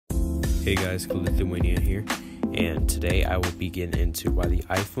Hey guys, Lithuania here, and today I will be getting into why the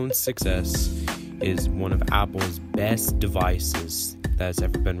iPhone 6s is one of Apple's best devices that has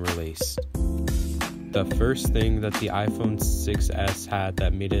ever been released. The first thing that the iPhone 6s had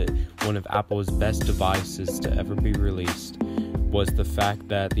that made it one of Apple's best devices to ever be released was the fact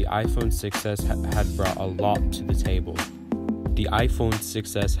that the iPhone 6s had brought a lot to the table. The iPhone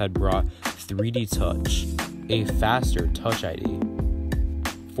 6s had brought 3D Touch, a faster Touch ID,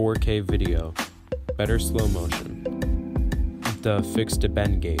 4K video, better slow motion, the fixed to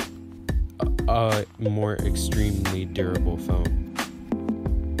bend gate, a more extremely durable phone.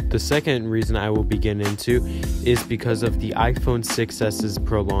 The second reason I will be getting into is because of the iPhone 6s's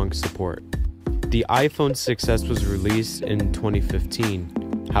prolonged support. The iPhone 6s was released in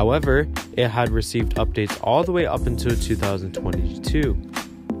 2015. However, it had received updates all the way up until 2022.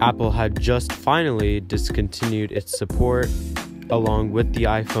 Apple had just finally discontinued its support along with the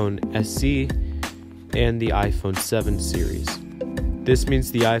iPhone SE and the iPhone 7 series. This means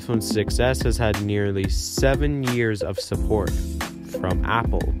the iPhone 6s has had nearly 7 years of support from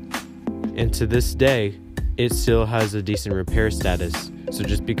Apple. And to this day, it still has a decent repair status. So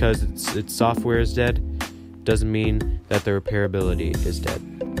just because its software is dead, doesn't mean that the repairability is dead.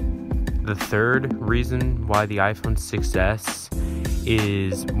 The third reason why the iPhone 6s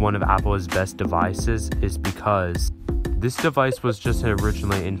is one of Apple's best devices is because this device was just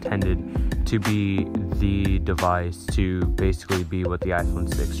originally intended to be the device to basically be what the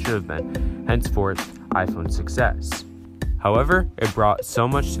iPhone 6 should have been, henceforth iPhone 6s. However, it brought so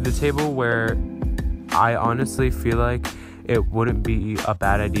much to the table where I honestly feel like it wouldn't be a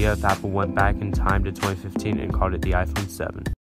bad idea if Apple went back in time to 2015 and called it the iPhone 7.